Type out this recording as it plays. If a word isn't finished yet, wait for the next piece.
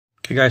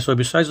Okay guys, so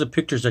besides the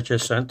pictures that you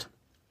sent,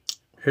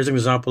 here's an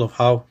example of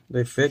how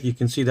they fit. You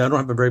can see that I don't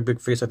have a very big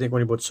face. I think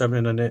only about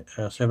 7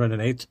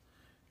 1/8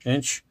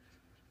 inch.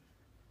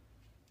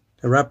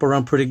 They wrap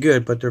around pretty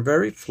good, but they're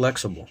very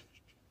flexible.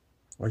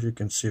 As you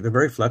can see, they're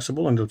very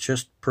flexible and they'll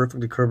just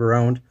perfectly curve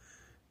around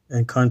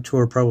and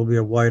contour probably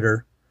a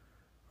wider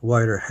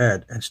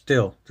head. And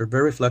still, they're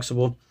very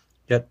flexible,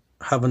 yet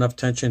have enough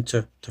tension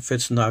to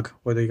fit snug,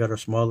 whether you got a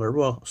smaller,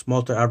 well,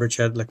 small to average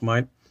head like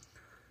mine,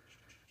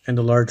 and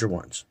the larger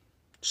ones.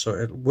 So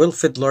it will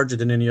fit larger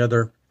than any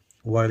other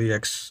Wiley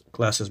X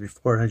glasses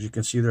before. And as you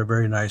can see, they're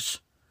very nice,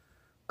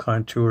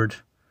 contoured.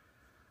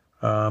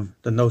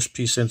 The nose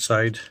piece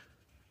inside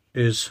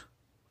is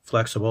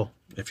flexible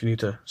if you need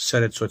to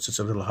set it so it sits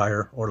a little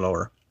higher or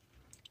lower.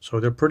 So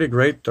they're pretty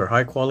great. They're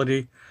high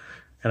quality,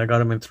 and I got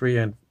them in 3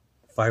 and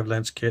 5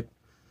 lens kit.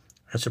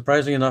 And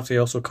surprisingly enough, they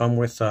also come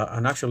with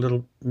an actual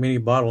little mini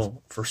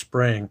bottle for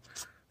spraying,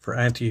 for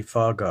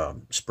anti-fog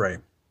spray.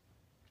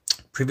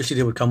 Previously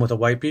they would come with a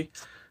wipey.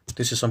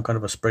 This is some kind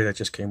of a spray that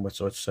just came with,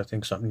 so it's, I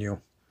think, something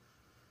new.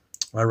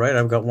 All right,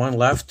 I've got one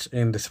left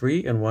in the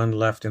 3 and one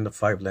left in the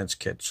 5 lens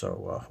kit.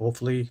 So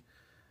hopefully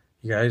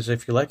you guys,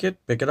 if you like it,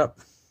 pick it up.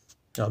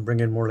 I'll bring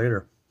in more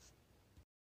later.